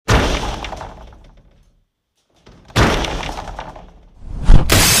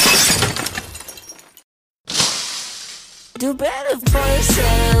Do better for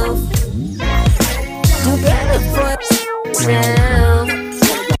yourself. Do better for yourself.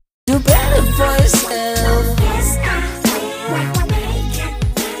 Do better for yourself.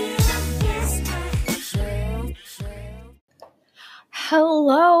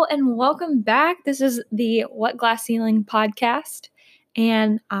 Hello and welcome back. This is the What Glass Ceiling podcast,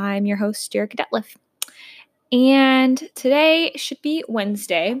 and I'm your host, Jerica Detliff. And today should be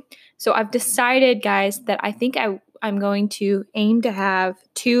Wednesday. So I've decided, guys, that I think I'm going to aim to have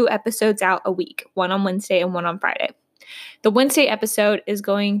 2 episodes out a week, one on Wednesday and one on Friday. The Wednesday episode is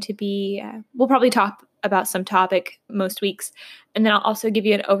going to be, we'll probably talk about some topic most weeks, and then I'll also give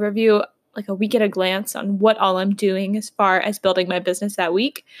you an overview, like a week at a glance on what all I'm doing as far as building my business that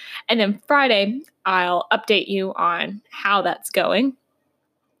week. And then Friday, I'll update you on how that's going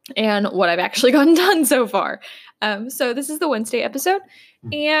and what I've actually gotten done so far. So this is the Wednesday episode.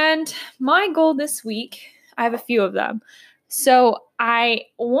 And my goal this week, I have a few of them. So I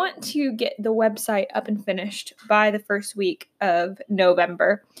want to get the website up and finished by the first week of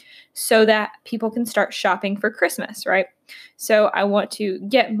November so that people can start shopping for Christmas, right? So I want to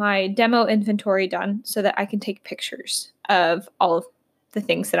get my demo inventory done so that I can take pictures of all of the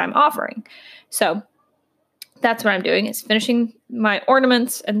things that I'm offering. So that's what I'm doing, is finishing my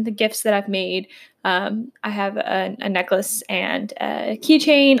ornaments and the gifts that I've made. I have a necklace and a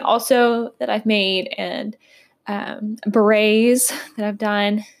keychain also that I've made, and berets that I've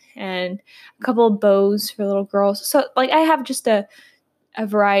done, and a couple of bows for little girls. So like I have just a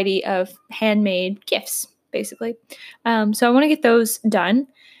variety of handmade gifts, basically. So I want to get those done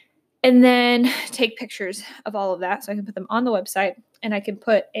and then take pictures of all of that so I can put them on the website, and I can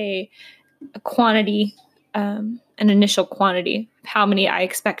put a quantity, an initial quantity of how many I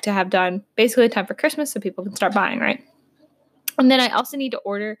expect to have done basically in time for Christmas so people can start buying, right? And then I also need to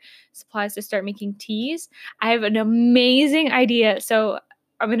order supplies to start making teas. I have an amazing idea. So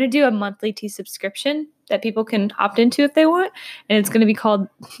I'm going to do a monthly tea subscription that people can opt into if they want. And it's going to be called,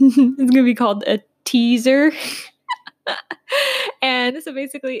 a teaser. And so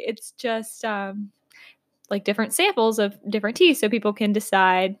basically it's just like different samples of different teas so people can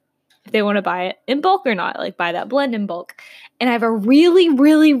decide if they want to buy it in bulk or not, like buy that blend in bulk. And I have a really,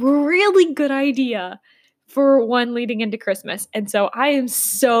 really, really good idea for one leading into Christmas. And so I am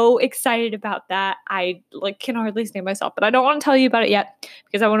so excited about that. I can hardly stand myself, but I don't want to tell you about it yet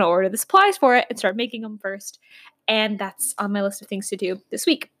because I want to order the supplies for it and start making them first. And that's on my list of things to do this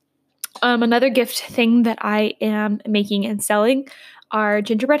week. Another gift thing that I am making and selling are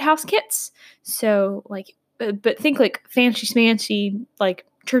gingerbread house kits. So but think like fancy smancy, like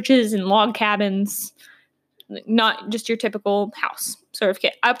churches and log cabins, not just your typical house sort of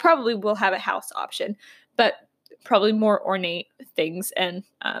kit. I probably will have a house option, but probably more ornate things, and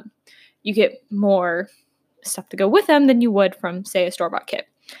you get more stuff to go with them than you would from, say, a store-bought kit.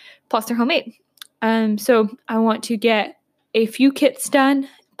 Plus, they're homemade. So I want to get a few kits done,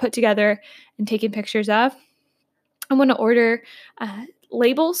 put together, and taken pictures of. I want to order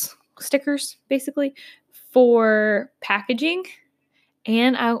labels, stickers, basically, for packaging.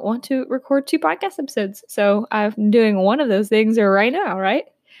 And I want to record 2 podcast episodes. So I'm doing one of those things right now, right?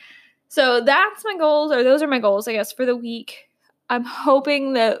 So that's my goals, or those are my goals, I guess, for the week. I'm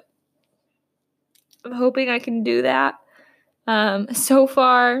hoping I can do that. So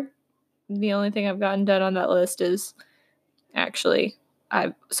far, the only thing I've gotten done on that list is actually,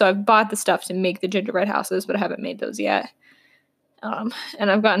 I've bought the stuff to make the gingerbread houses, but I haven't made those yet. And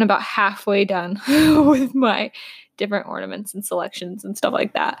I've gotten about halfway done with my different ornaments and selections and stuff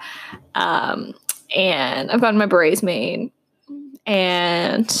like that. And I've gotten my berets made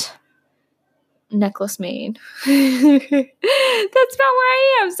and necklace made. That's about where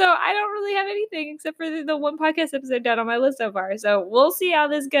I am. So I don't really have anything except for the one podcast episode done on my list so far. So we'll see how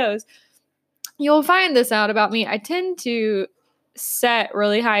this goes. You'll find this out about me. I tend to set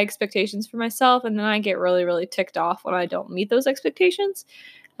really high expectations for myself, and then I get really, really ticked off when I don't meet those expectations.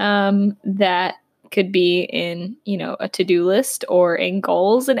 That could be in, a to-do list or in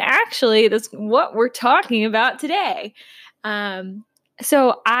goals. And actually, that's what we're talking about today.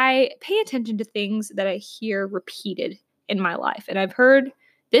 So I pay attention to things that I hear repeated in my life. And I've heard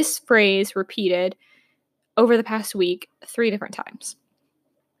this phrase repeated over the past week 3 different times.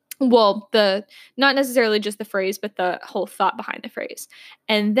 Well, not necessarily just the phrase, but the whole thought behind the phrase.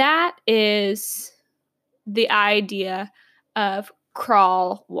 And that is the idea of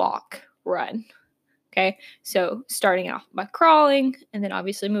crawl, walk, run. Okay, so starting off by crawling, and then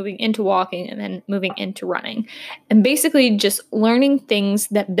obviously moving into walking, and then moving into running. And basically just learning things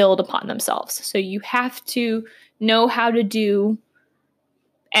that build upon themselves. So you have to know how to do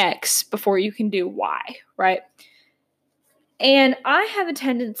X before you can do Y, right? And I have a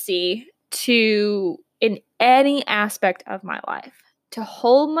tendency to, in any aspect of my life, to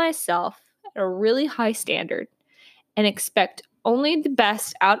hold myself at a really high standard and expect only the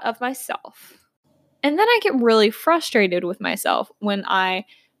best out of myself. And then I get really frustrated with myself when I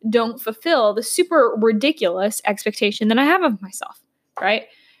don't fulfill the super ridiculous expectation that I have of myself, right?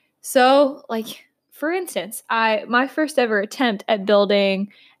 So, like, for instance, my first ever attempt at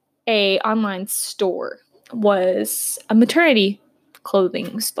building a online store was a maternity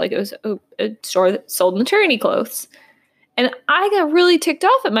clothing, like it was a store that sold maternity clothes. And I got really ticked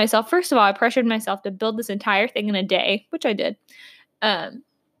off at myself. First of all, I pressured myself to build this entire thing in a day, which I did. And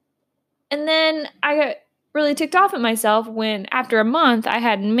then I got really ticked off at myself when after a month I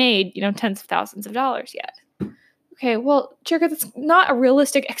hadn't made, tens of thousands of dollars yet. Okay, well, Jerica, that's not a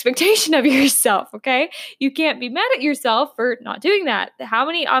realistic expectation of yourself, okay? You can't be mad at yourself for not doing that. How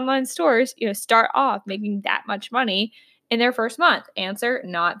many online stores, start off making that much money in their first month? Answer,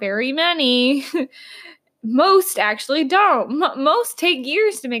 not very many. Most actually don't. Most take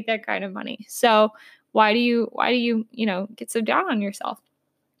years to make that kind of money. So why do you get so down on yourself?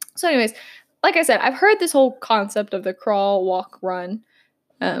 So anyways, like I said, I've heard this whole concept of the crawl, walk, run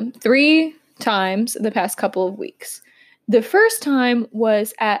 3 times the past couple of weeks. The first time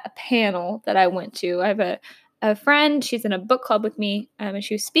was at a panel that I went to. I have a friend, she's in a book club with me, and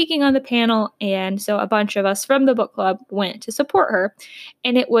she was speaking on the panel, and so a bunch of us from the book club went to support her.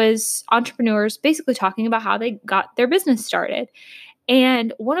 And it was entrepreneurs basically talking about how they got their business started.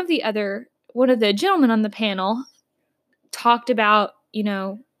 And one of the gentlemen on the panel talked about,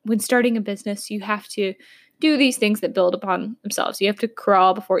 when starting a business, you have to do these things that build upon themselves. You have to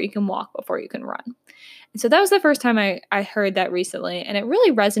crawl before you can walk, before you can run. And so that was the first time I heard that recently. And it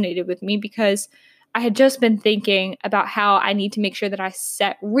really resonated with me because I had just been thinking about how I need to make sure that I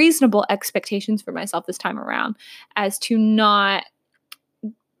set reasonable expectations for myself this time around, as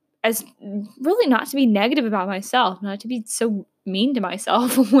really not to be negative about myself, not to be so mean to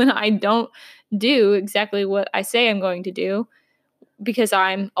myself when I don't do exactly what I say I'm going to do, because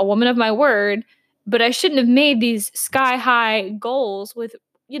I'm a woman of my word. But I shouldn't have made these sky high goals with,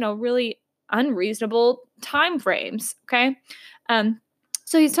 really unreasonable time frames. Okay.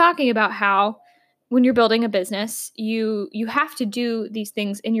 So he's talking about how when you're building a business, you have to do these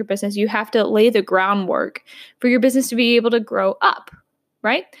things in your business. You have to lay the groundwork for your business to be able to grow up.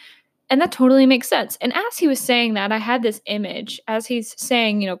 Right. And that totally makes sense. And as he was saying that, I had this image, as he's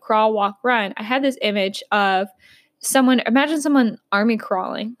saying, crawl, walk, run, I had this image of imagine someone army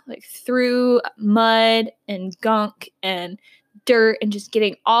crawling, like through mud and gunk and dirt and just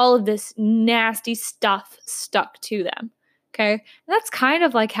getting all of this nasty stuff stuck to them. Okay. And that's kind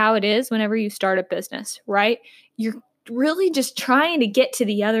of like how it is whenever you start a business, right? You're really just trying to get to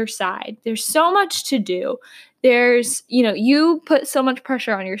the other side. There's so much to do. There's, you put so much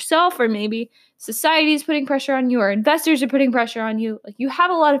pressure on yourself, or maybe society is putting pressure on you, or investors are putting pressure on you. Like, you have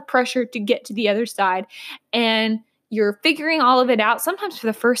a lot of pressure to get to the other side, and you're figuring all of it out, sometimes for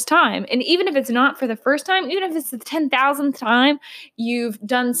the first time. And even if it's not for the first time, even if it's the 10,000th time you've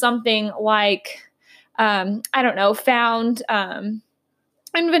done something like, found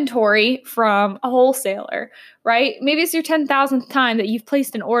inventory from a wholesaler, right? Maybe it's your 10,000th time that you've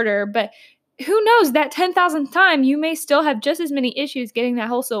placed an order, but who knows, that 10,000th time, you may still have just as many issues getting that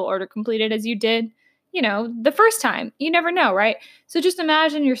wholesale order completed as you did, the first time. You never know, right? So just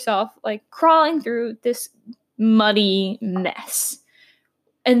imagine yourself like crawling through this muddy mess.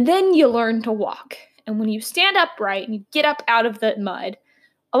 And then you learn to walk. And when you stand upright and you get up out of the mud,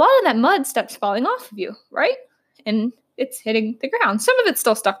 a lot of that mud starts falling off of you, right? And it's hitting the ground. Some of it's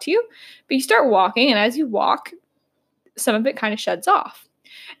still stuck to you, but you start walking, and as you walk, some of it kind of sheds off.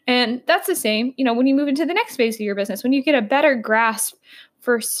 And that's the same, when you move into the next phase of your business, when you get a better grasp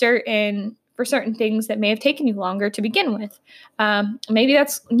for certain things that may have taken you longer to begin with. Maybe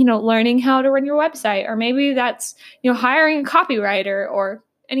that's, learning how to run your website, or maybe that's, hiring a copywriter, or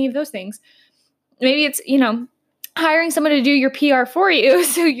any of those things. Maybe it's, hiring someone to do your PR for you,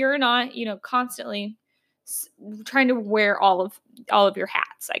 so you're not, constantly trying to wear all of your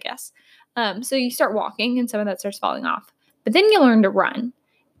hats, I guess. So you start walking, and some of that starts falling off. But then you learn to run.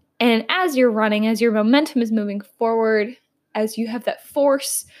 And as you're running, as your momentum is moving forward, as you have that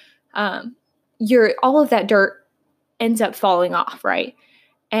force, all of that dirt ends up falling off, right?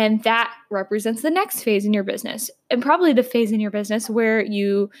 And that represents the next phase in your business, and probably the phase in your business where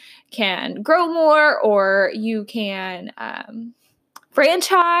you can grow more, or you can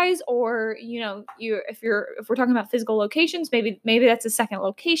franchise, or if we're talking about physical locations, maybe that's a second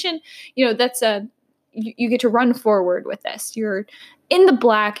location. That's you get to run forward with this. You're in the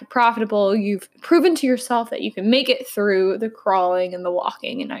black, profitable. You've proven to yourself that you can make it through the crawling and the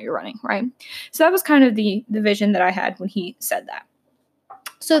walking, and now you're running, right? So that was kind of the vision that I had when he said that.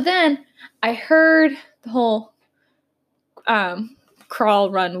 So then I heard the whole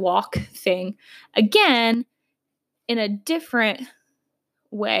crawl, run, walk thing again in a different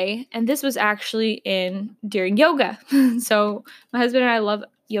way. And this was actually during yoga. So my husband and I love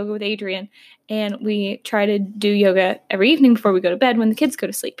yoga with Adrian, and we try to do yoga every evening before we go to bed when the kids go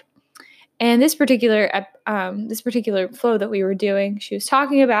to sleep. And this particular flow that we were doing, she was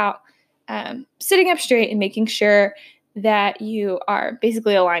talking about sitting up straight and making sure that you are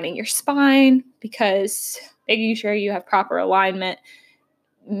basically aligning your spine, because making sure you have proper alignment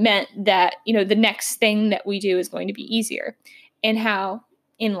meant that, the next thing that we do is going to be easier, and how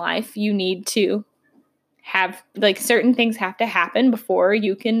in life you need to have, like, certain things have to happen before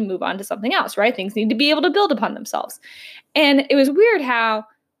you can move on to something else, right? Things need to be able to build upon themselves. And it was weird how,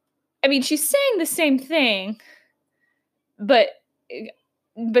 she's saying the same thing, but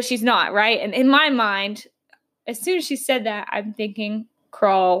she's not, right? And in my mind, as soon as she said that, I'm thinking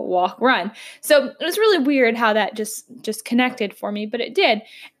crawl, walk, run. So it was really weird how that just connected for me, but it did.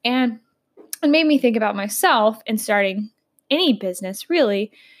 And it made me think about myself and starting any business,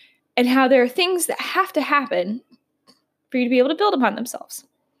 really, and how there are things that have to happen for you to be able to build upon themselves.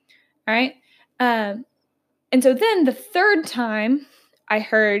 All right. And so then the third time I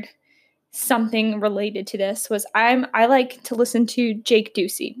heard something related to this was I like to listen to Jake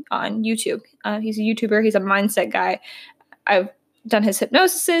Ducey on YouTube. He's a YouTuber. He's a mindset guy. I've done his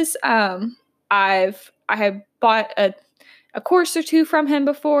hypnosis. I have bought a course or two from him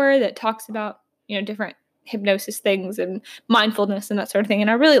before that talks about, different hypnosis things and mindfulness and that sort of thing.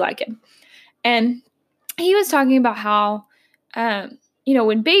 And I really like him. And he was talking about how,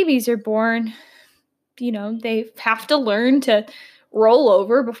 when babies are born, they have to learn to roll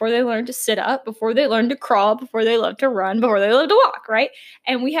over before they learn to sit up, before they learn to crawl, before they learn to run, before they learn to walk, right?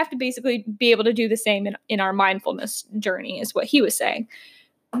 And we have to basically be able to do the same in our mindfulness journey, is what he was saying.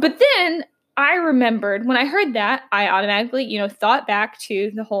 But then I remembered when I heard that, I automatically, thought back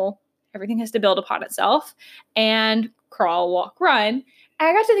to the whole everything has to build upon itself and crawl, walk, run. And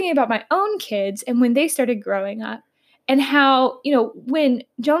I got to thinking about my own kids and when they started growing up, and how, when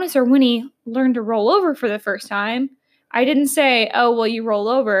Jonas or Winnie learned to roll over for the first time, I didn't say, oh, well, you roll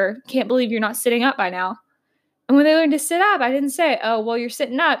over. Can't believe you're not sitting up by now. And when they learned to sit up, I didn't say, oh, well, you're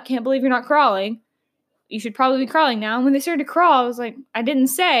sitting up. Can't believe you're not crawling. You should probably be crawling now. And when they started to crawl, I was like, I didn't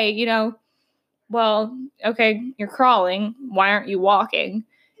say, well, okay, you're crawling. Why aren't you walking?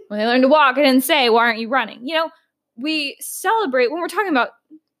 When they learned to walk, I didn't say, why aren't you running? We celebrate when we're talking about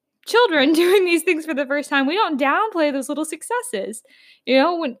children doing these things for the first time. We don't downplay those little successes.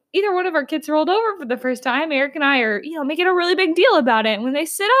 When either one of our kids rolled over for the first time, Eric and I are, making a really big deal about it. When they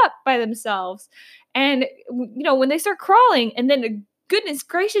sit up by themselves and, when they start crawling, and then goodness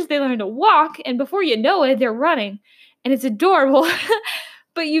gracious, they learn to walk, and before you know it, they're running, and it's adorable.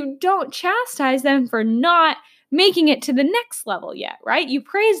 But you don't chastise them for not making it to the next level yet, right? You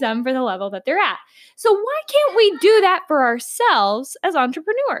praise them for the level that they're at. So why can't we do that for ourselves as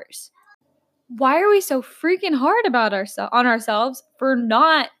entrepreneurs? Why are we so freaking hard about on ourselves for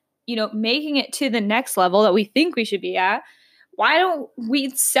not, making it to the next level that we think we should be at? Why don't we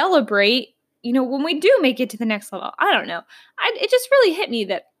celebrate, when we do make it to the next level? I don't know. It just really hit me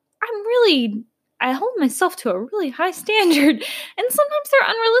that I hold myself to a really high standard, and sometimes they're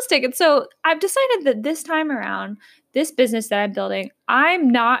unrealistic. And so I've decided that this time around, this business that I'm building, I'm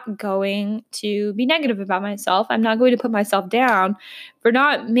not going to be negative about myself. I'm not going to put myself down for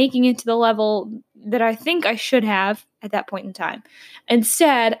not making it to the level that I think I should have at that point in time.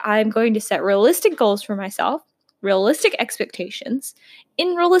 Instead, I'm going to set realistic goals for myself, realistic expectations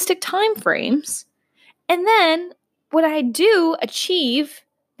in realistic time frames. And then when I do achieve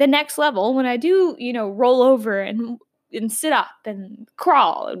the next level, when I do, roll over and sit up and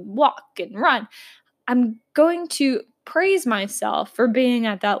crawl and walk and run, I'm going to praise myself for being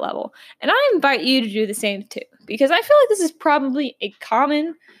at that level. And I invite you to do the same too, because I feel like this is probably a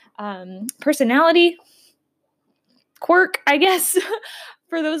common personality quirk, I guess,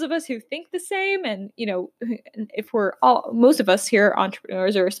 for those of us who think the same. And, if most of us here are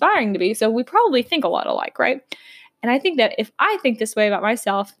entrepreneurs or aspiring to be, so we probably think a lot alike, right? And I think that if I think this way about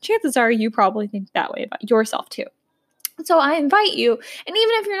myself, chances are you probably think that way about yourself too. So I invite you, and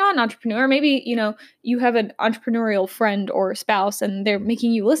even if you're not an entrepreneur, maybe, you have an entrepreneurial friend or spouse and they're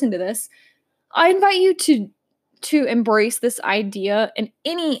making you listen to this, I invite you to embrace this idea in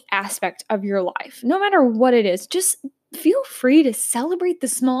any aspect of your life, no matter what it is. Just feel free to celebrate the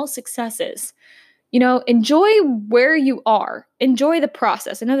small successes. enjoy where you are. Enjoy the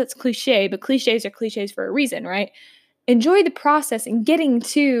process. I know that's cliche, but cliches are cliches for a reason, right? Enjoy the process and getting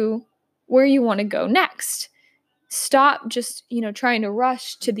to where you want to go next. Stop just, trying to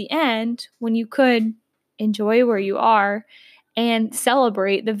rush to the end when you could enjoy where you are and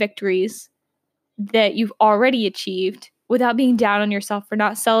celebrate the victories that you've already achieved without being down on yourself for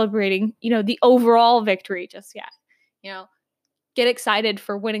not celebrating, the overall victory just yet. Get excited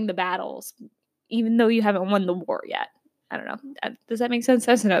for winning the battles, even though you haven't won the war yet. I don't know. Does that make sense?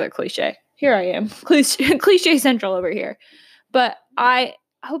 That's another cliche. Here I am. Cliche central over here. But I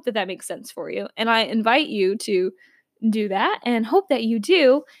hope that makes sense for you. And I invite you to do that and hope that you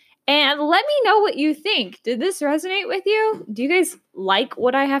do. And let me know what you think. Did this resonate with you? Do you guys like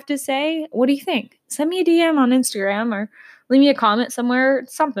what I have to say? What do you think? Send me a DM on Instagram or leave me a comment somewhere,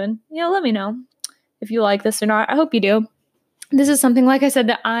 something. Let me know if you like this or not. I hope you do. This is something, like I said,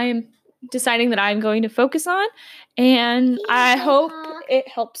 that I'm deciding that I'm going to focus on, and I hope it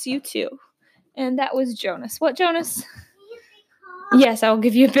helps you too. And that was Jonas. What, Jonas? Yes, I will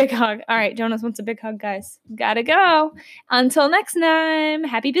give you a big hug. All right, Jonas wants a big hug, guys. Gotta go. Until next time,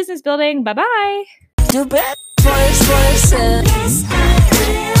 happy business building. Bye-bye. Do better for yourself.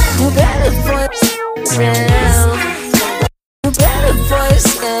 Do better for yourself.